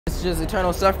It's just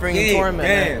eternal suffering and torment,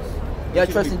 man. You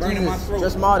gotta trust in Jesus.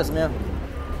 Just modest, man.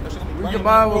 Read the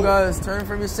Bible, guys. Turn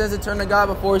from your sins and turn to God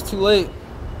before it's too late.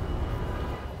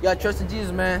 You gotta trust in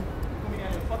Jesus, man.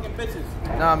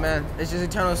 Nah, man. It's just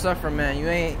eternal suffering, man. You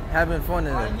ain't having fun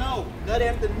in it. I know. Nut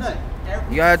after nut.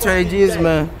 You gotta turn to Jesus,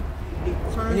 man.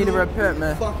 You need to repent,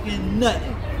 man. Fucking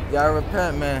nutting. You gotta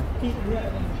repent, man.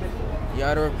 You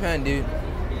gotta repent, dude.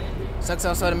 Sex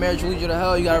outside of marriage will lead you to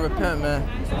hell. You gotta repent, man.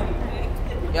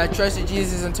 You gotta trust in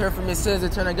Jesus and turn from your sins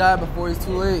and turn to God before it's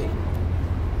too late.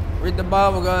 Read the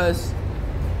Bible, guys.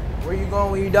 Where you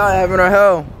going when you die? Heaven or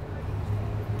hell?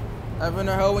 Heaven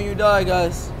or hell when you die,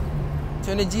 guys.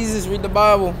 Turn to Jesus. Read the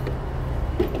Bible.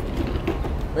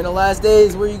 We're in the last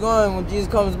days. Where you going when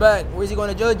Jesus comes back? Where's he going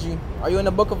to judge you? Are you in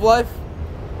the book of life?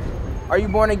 Are you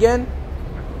born again?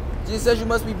 Jesus says you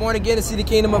must be born again to see the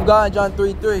kingdom of God in John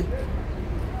 3:3.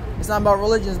 It's not about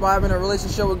religion, it's about having a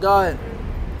relationship with God.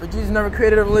 For Jesus never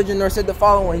created a religion nor said to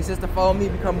follow one. He says to follow me,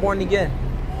 become born again,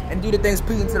 and do the things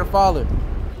pleasing to the Father.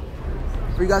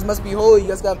 For you guys must be holy, you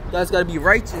guys gotta be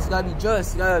righteous, you gotta be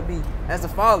just, you gotta be as the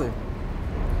Father.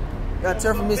 You gotta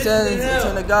turn from your sins and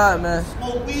turn to God, man.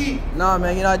 Smoke weed. Nah,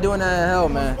 man, you're not doing that in hell,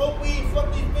 man. Smoke weed,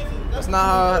 fuck these bitches. That's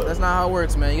not how it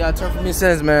works, man. You gotta turn from your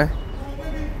sins, man.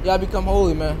 You gotta become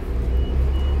holy, man.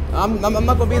 I'm not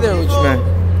gonna be there with you, man.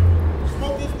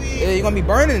 Smoke this weed. Yeah, you're gonna be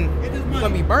burning. You're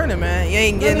gonna be burning, man. You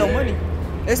ain't getting no money.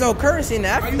 There's no currency in the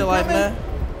afterlife, man.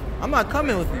 I'm not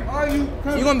coming with you. Are you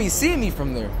coming? You're gonna be seeing me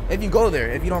from there. If you go there,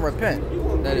 if you don't repent.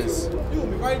 That is. You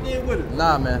gonna be right there with it.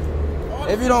 Nah, man.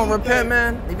 If you don't repent,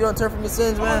 man, if you don't turn from your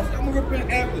sins, man, I'm gonna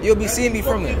repent after. you'll be seeing me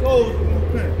from there.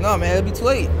 No, man, it'll be too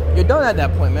late. You're done at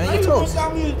that point, man. You're toast.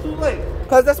 How you gonna tell me it's too late?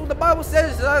 Because that's what the Bible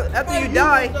says. After you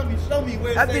die, Show me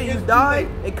where after you die,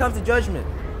 it comes to judgment.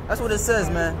 That's what it says,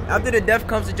 man. After the death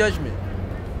comes to judgment.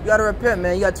 You gotta repent,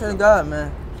 man. You gotta turn to God,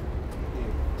 man.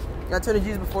 You gotta turn to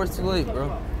Jesus before it's too late,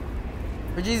 bro.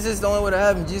 For Jesus is the only way to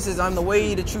heaven. Jesus says, I'm the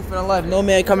way, the truth, and the life. No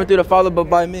man coming through the Father but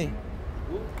by me.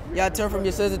 You gotta turn from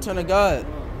your sins and turn to God.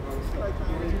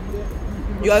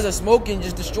 You guys are smoking,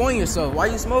 just destroying yourself. Why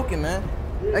are you smoking, man?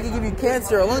 That can give you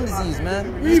cancer or lung disease,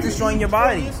 man. You're just destroying your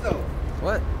body.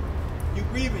 What? You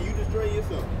breathing, you destroying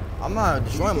yourself. I'm not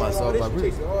destroying myself by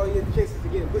breathing. All your chases to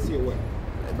get pussy away.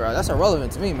 Hey, bro, that's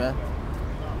irrelevant to me, man.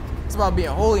 It's about being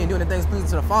holy and doing the things pleasing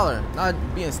to the Father, not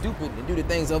being stupid and do the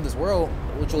things of this world,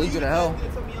 which will lead you to hell.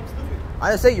 I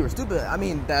didn't say you were stupid. I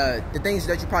mean, the things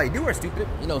that you probably do are stupid.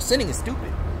 You know, sinning is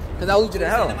stupid. Because that will lead you to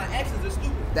hell. My actions are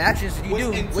stupid. The actions you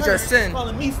do, which are sin.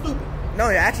 Calling me stupid. No,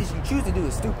 the actions you choose to do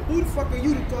is stupid. Who the fuck are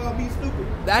you to call me stupid?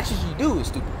 The actions you do is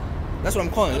stupid. That's what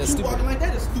I'm calling it. That's stupid. Walking like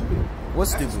that is stupid.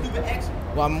 What's That's stupid? A stupid action.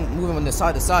 Well, I'm moving from the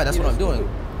side to side. That's what I'm doing.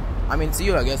 I mean, to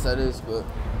you, I guess that is, but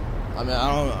I mean,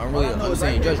 I'm really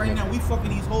understanding your judgment. Right now, we fucking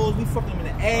these hoes. We fucking them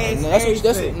in the ass. No,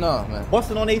 that's no, man.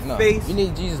 Busting on their face. You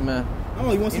need Jesus, man.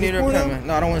 Oh, you want to see this porno? Man.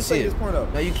 No, I don't want to see it.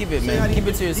 No, you keep it, man. Keep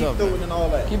it to yourself, man. And all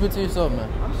that. Keep it to yourself,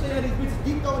 man. I'm saying how these bitches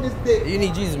deep throwing this dick. You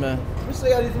need Jesus, man. I'm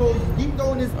saying how these hoes deep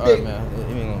throwing this dick. Alright, man.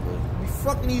 You ain't gonna we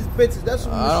fucking these bitches. That's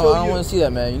what we I show you. don't want to see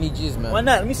that, man. You need Jesus, man. Why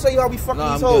not? Let me show you how we fucking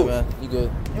these hoes. I'm good, man. You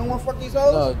good. You don't want to fuck these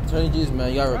hoes? No, turn to Jesus, man.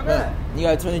 You gotta repent. You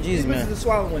gotta turn to Jesus, man. These bitches are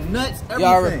swallowing nuts, everything. You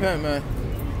gotta repent, man.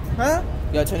 Huh?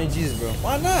 You gotta turn to Jesus, bro.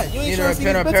 Why not? You need to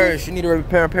repent or perish. You need to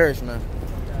repent or perish, man.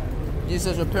 Jesus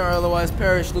says repent or otherwise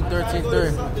perish. Luke 13:3.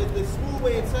 The smooth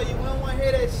way to tell you, we don't want to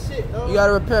hear that shit, dog. You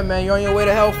gotta repent, man. You're on your way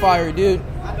to hellfire, dude.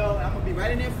 I know. I'm gonna be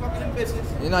right in there fucking them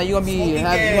bitches. You know, you're gonna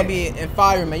be in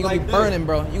fire, man. You're gonna be burning,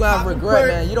 bro. You gonna have regret,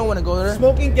 man. You don't want to go there.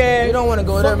 Smoking gas. You don't want to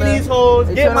go there, man. These hoes.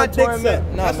 Get my dick sucked. sucked.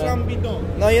 Nah, That's man. what I'm gonna be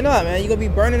doing. No, you're not, man. You're gonna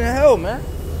be burning in hell, man.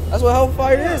 That's what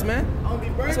hellfire is, man. I'm gonna be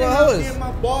burning. That's what hell is. Getting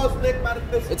my balls licked by the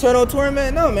bitches. Eternal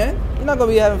torment, no, man. You're not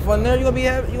gonna be having fun there. You're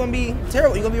gonna be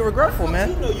terrible. You're gonna be regretful,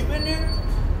 man. You know, you been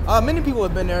there? Many people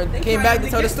have been there. They came back to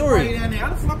tell the story. How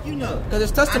the fuck you know? Because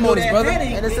it's testimonies, brother,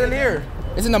 and it's in here.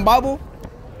 It's in the Bible,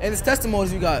 and it's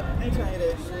testimonies you got. I ain't trying to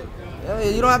hear that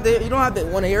shit. You don't have to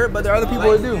want to hear it, but there are other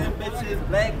people who do.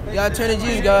 You gotta turn to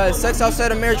Jesus, guys. Sex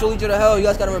outside of marriage will lead you to hell. You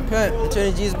guys gotta repent and turn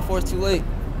to Jesus before it's too late.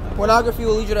 Pornography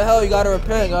will lead you to hell. You gotta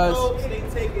repent, guys.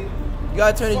 You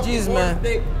gotta turn to Jesus, man.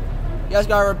 You guys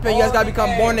gotta repent. You guys gotta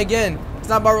become born again. It's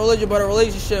not about religion, but a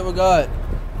relationship with God.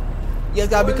 You guys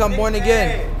gotta become born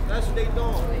again. That's what they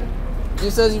doing.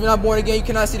 Jesus says if you're not born again, you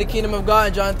cannot see the kingdom of God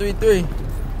in John 3:3.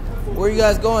 Where are you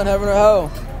guys going, heaven or hell?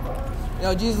 You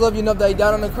know, Jesus loved you enough that he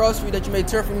died on the cross for you that you may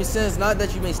turn from your sins, not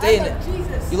that you may stay in it.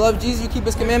 You love Jesus, you keep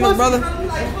his commandments, brother.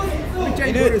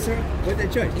 You do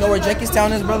it. You know where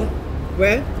Jenkinstown is, brother?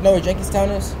 Where? You know where Jenkinstown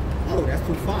is? Oh, that's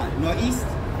too far. Northeast?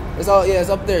 It's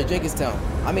up there, Jenkinstown.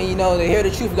 I mean, you know, to hear the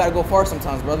truth, you gotta go far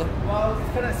sometimes, brother. Well,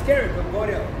 it's kind of scary, but go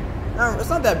there. Nah, it's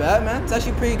not that bad, man. It's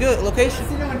actually pretty good location. I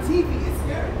see it on TV. It's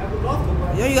scary. I would love to.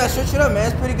 Bro. Yeah, you gotta search it up, man.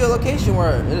 It's pretty good location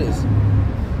where it is.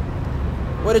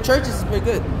 Where the church is pretty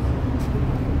good.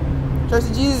 Church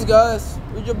of Jesus, guys.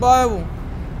 Read your Bible.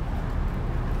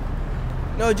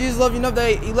 No, Jesus loved you enough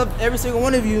that he loved every single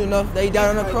one of you enough that he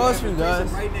died on the cross for you guys.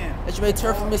 Right now. That you may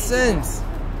turn from your sins.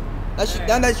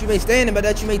 Not that you may stay in it, but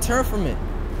that you may turn from it.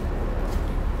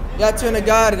 You gotta turn to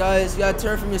God, guys. You gotta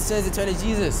turn from your sins and turn to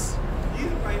Jesus.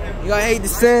 You gotta hate the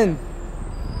sin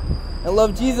and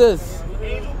love Jesus.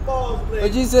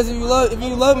 But Jesus says, if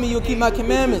you love me, you'll keep my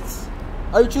commandments.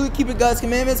 Are you truly keeping God's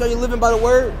commandments? Are you living by the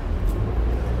word?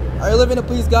 Are you living to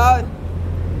please God?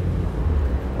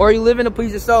 Or are you living to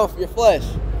please yourself, your flesh?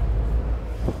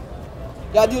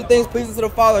 You gotta do things pleasing to the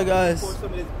Father, guys. Pour some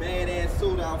of this badass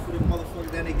soda out for the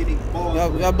motherfuckers that they get their balls.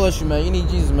 God bless you, man. You need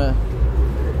Jesus, man.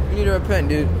 You need to repent,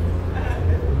 dude.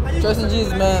 Trust in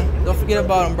Jesus, man. Don't forget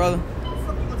about him, brother.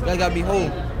 You guys gotta be whole.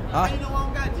 Huh? How you know I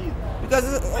don't got Jesus?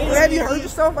 Because have you heard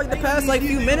yourself like the past like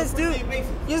few minutes, dude? You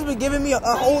just been giving me a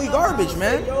holy garbage,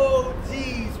 man. Yo,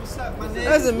 jeez, what's up, my name? That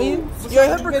doesn't mean you're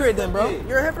a hypocrite, then, bro.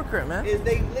 You're a hypocrite, man.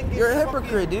 You're a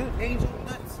hypocrite, dude. Angel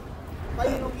nuts.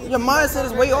 Your mindset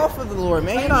is way off of the Lord,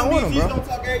 man. You're not on him, bro. Don't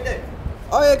talk every day.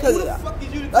 Oh yeah, cause Who the fuck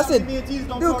is you to that's tell it, me and Jesus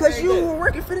don't dude. talk Cause every you day? were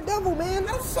working for the devil, man.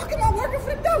 How the fuck am I working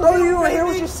for the devil? Bro, you don't hear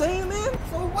what you're saying, man.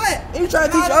 So what? And you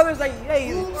trying to teach others like, hey,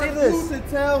 say Who this. to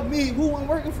tell me who I'm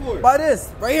working for? By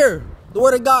this, right here, the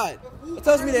word of God. It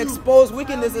tells me to expose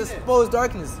wickedness and expose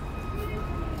darkness.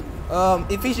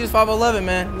 Ephesians 5:11,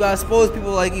 man. You gotta expose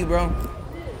people like you, bro.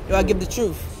 You gotta give the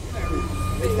truth.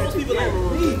 Expose people like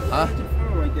me. Huh?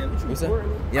 You said?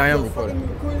 Yeah, I am recording. You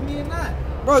recording me or not?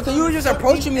 Bro, cause you were just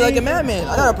approaching me like a madman.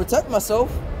 I gotta protect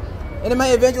myself. And it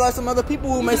may evangelize some other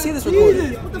people who may see this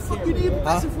recording. What the fuck you need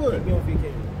protection for?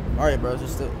 Alright, bro,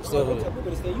 just still with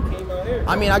it.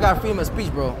 I mean, I got freedom of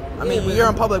speech, bro. I mean, you're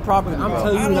on public property, bro. I'm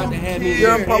telling you not to have me.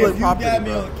 You're on public property, You got me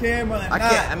bro. on camera and I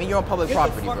can't. I mean, you're on public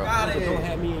property, Get the bro. fuck out of Don't here.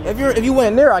 have me. If you went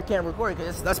in there, I can't record it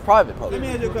because that's private Let me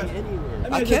public. ask you a question.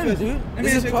 Let me I ask you a can, question. dude. Let me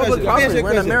This ask is you a public question. Let me ask property. you a We're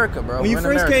in question. America, bro. When you We're in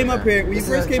first America, came up man. here, when you This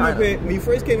first isn't came up China. here, when you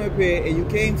first came up here and you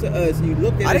came to us, you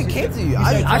looked at us. I didn't and came said- to you. said,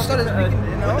 I "Talk started to us." speaking,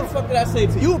 you know. What the fuck did I say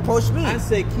to you? You approached me. I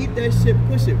said, keep that shit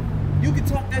pushing. You can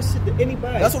talk that shit to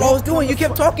anybody. That's what I was doing. You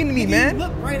kept talking to me, You man.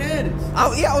 look right at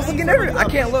us. Yeah, I was looking everywhere. I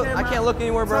can't look. I can't look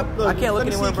anywhere, bro. Look, I can't look let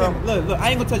me anywhere, see bro. camera. Look, I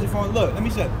ain't gonna touch your phone. Look, let me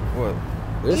shut.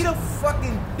 What? Eat a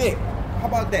fucking dick. How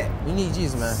about that? You need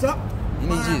Jesus, man. Suck You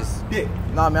need my Jesus. dick.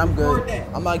 Nah, man, I'm Record good. that.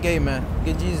 I'm not gay, man.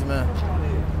 Get Jesus, man.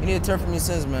 You need to turn from your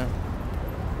sins, man.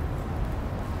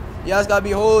 You guys gotta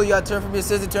be holy. You gotta turn from your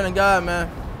sins and turn to God, man.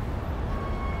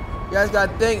 You guys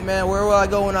gotta think, man, where will I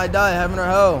go when I die? Heaven or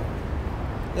hell?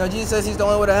 You know, Jesus says he's the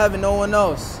only way to heaven, no one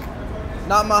else.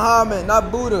 Not Muhammad,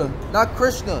 not Buddha, not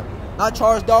Krishna, not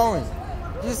Charles Darwin.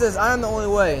 Jesus says, I am the only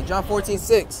way. In John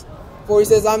 14:6. For he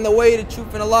says, I'm the way, the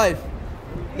truth, and the life.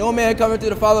 No man coming to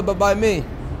the Father but by me.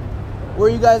 Where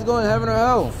are you guys going, heaven or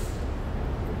hell?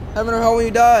 Heaven or hell when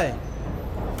you die?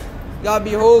 You gotta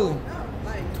be holy.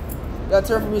 You gotta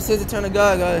turn from your sins and turn to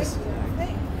God, guys.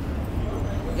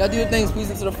 You gotta do the things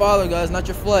pleasing to the Father, guys, not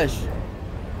your flesh.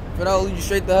 For that will lead you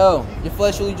straight to hell. Your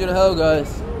flesh will lead you to hell,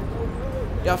 guys.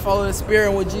 You gotta follow the Spirit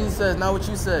and what Jesus says, not what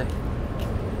you say.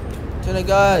 Turn to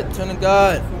God, turn to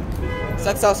God.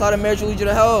 Sex outside of marriage will lead you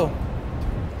to hell.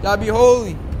 You gotta be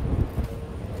holy. You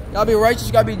gotta be righteous,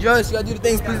 you gotta be just. You gotta do the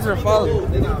things pleasing to the Father.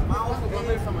 They got mouths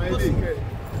from pussy.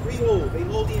 Freehold. They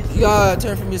loaded in shit. You gotta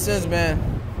turn from your sins, man.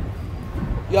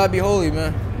 You gotta be holy,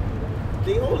 man.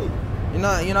 They holy. You're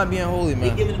not being holy, They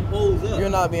man. giving them hoes up. You're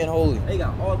not being holy. They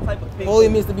got all type of pink. Holy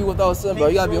means to be without sin, bro.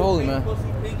 You gotta be holy, man.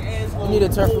 You need to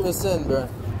turn from your sin, bro.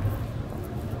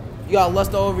 You gotta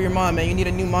lust all over your mind, man. You need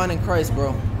a new mind in Christ,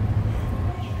 bro.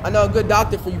 I know a good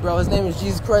doctor for you, bro. His name is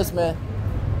Jesus Christ, man.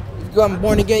 If you become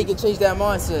born again, you can change that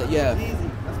mindset. Yeah.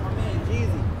 Jeezy. That's my man,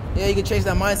 Jeezy. Yeah, you can change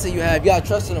that mindset you have. You gotta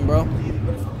trust in him, bro. Jeezy.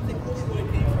 Where the fuck you think pussy where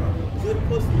it came from? Good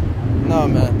pussy. No,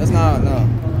 man. That's not, no.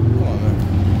 Come on,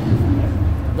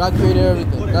 man. God created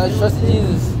everything. God trust in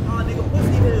Jesus. Nah, nigga,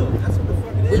 pussy hill. That's what the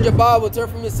fuck it is. Read your Bible, turn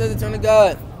from your sins and turn to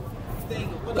God.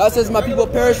 God says my people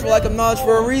perish for lack of knowledge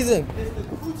for a reason.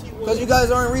 Because you guys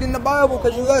aren't reading the Bible,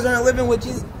 because you guys aren't living what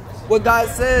Jesus, what God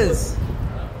says.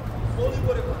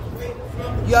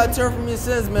 You gotta turn from your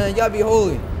sins, man. You gotta be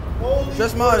holy.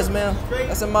 Dress modest, man.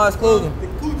 That's some modest clothing.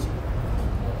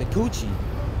 The coochie.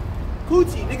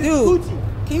 Coochie, nigga, Dude,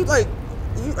 coochie. can you like,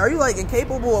 are you like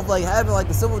incapable of like having like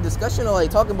a civil discussion or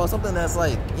like talking about something that's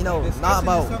like, you know, not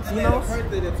about females?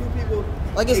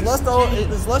 Like it's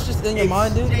lust just in your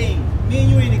mind, dude. Me and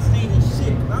you ain't exchanging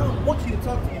shit. I don't want you to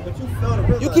talk to me, but you fail to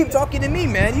realize. You keep talking to me,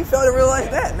 man. You fail to realize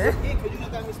that, man. Yeah, because you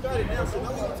done got me started now, so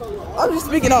now we gonna talk about I'm just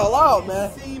speaking out loud,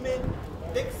 man. seemeth,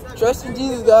 thick sucking. Trust in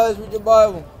Jesus, guys. Read your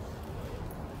Bible.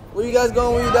 Where you guys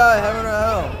going when you die? Heaven or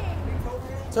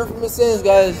hell? Turn from your sins,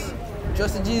 guys.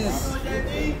 Trust in Jesus.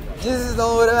 Jesus is the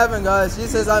only way to heaven, guys.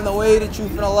 Jesus says, I'm the way, the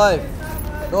truth, and the life.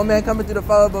 No man coming to the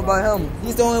Father but by him.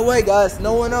 He's the only way, guys.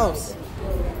 No one else.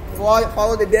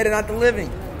 Follow the dead and not the living.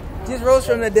 Jesus rose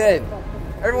from the dead.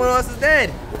 Everyone else is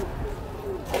dead.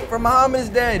 From Muhammad is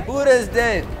dead. Buddha is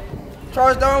dead.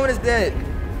 Charles Darwin is dead.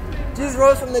 Jesus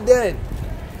rose from the dead.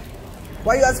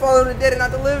 Why you guys follow the dead and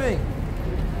not the living?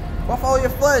 Why follow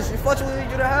your flesh? Your flesh will lead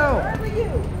you to hell.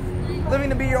 Living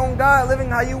to be your own God, living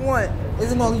how you want,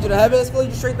 isn't going to lead you to heaven. It's going to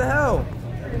lead you straight to hell.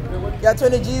 You got to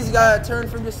turn to Jesus. You got to turn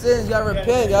from your sins. You got to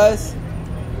repent, guys.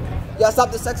 You got to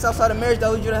stop the sex outside of marriage.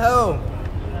 That'll lead you to hell.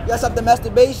 You got to stop the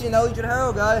masturbation. That'll lead you to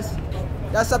hell, guys.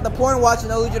 You got to stop the porn watching.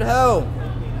 That'll lead you to hell.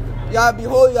 You got to be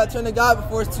holy. You got to turn to God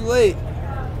before it's too late.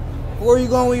 Where are you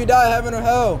going when you die, heaven or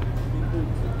hell?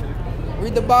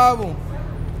 Read the Bible.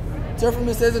 Turn from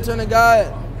your sins and turn to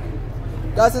God.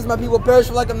 God says my people perish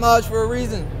for lack of knowledge for a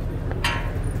reason.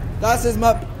 God says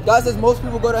most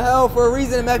people go to hell for a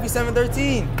reason in Matthew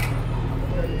 7:13.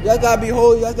 You guys gotta be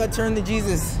holy. You guys gotta turn to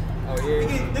Jesus. Oh,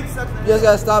 yeah. You guys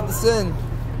gotta stop the sin.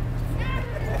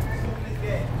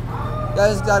 You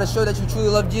guys gotta show that you truly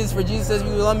love Jesus. For Jesus says, if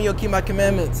you love me, you'll keep my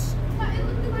commandments.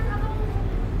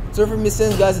 Turn from your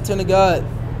sins, guys, and turn to God.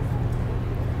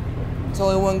 It's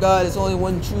only one God. It's only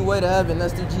one true way to heaven.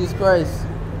 That's through Jesus Christ.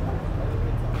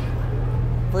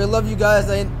 For I love you guys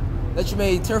that you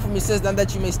may turn from your sins, not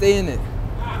that you may stay in it.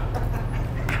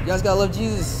 You guys gotta love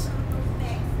Jesus.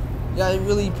 You gotta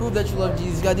really prove that you love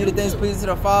Jesus. You gotta do the things pleasing to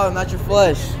the Father, not your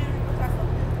flesh.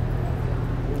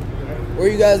 Where are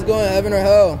you guys going? Heaven or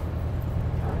hell?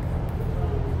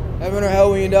 Heaven or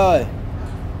hell when you die?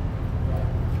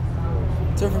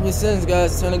 Turn from your sins,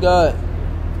 guys. Turn to God.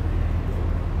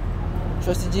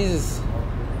 Trust in Jesus.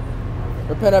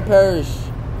 Repent or perish.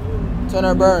 Turn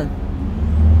or burn.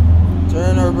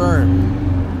 Turn or burn.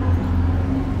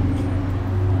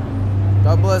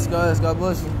 God bless, guys. God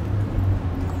bless you.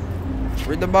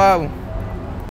 Read the Bible.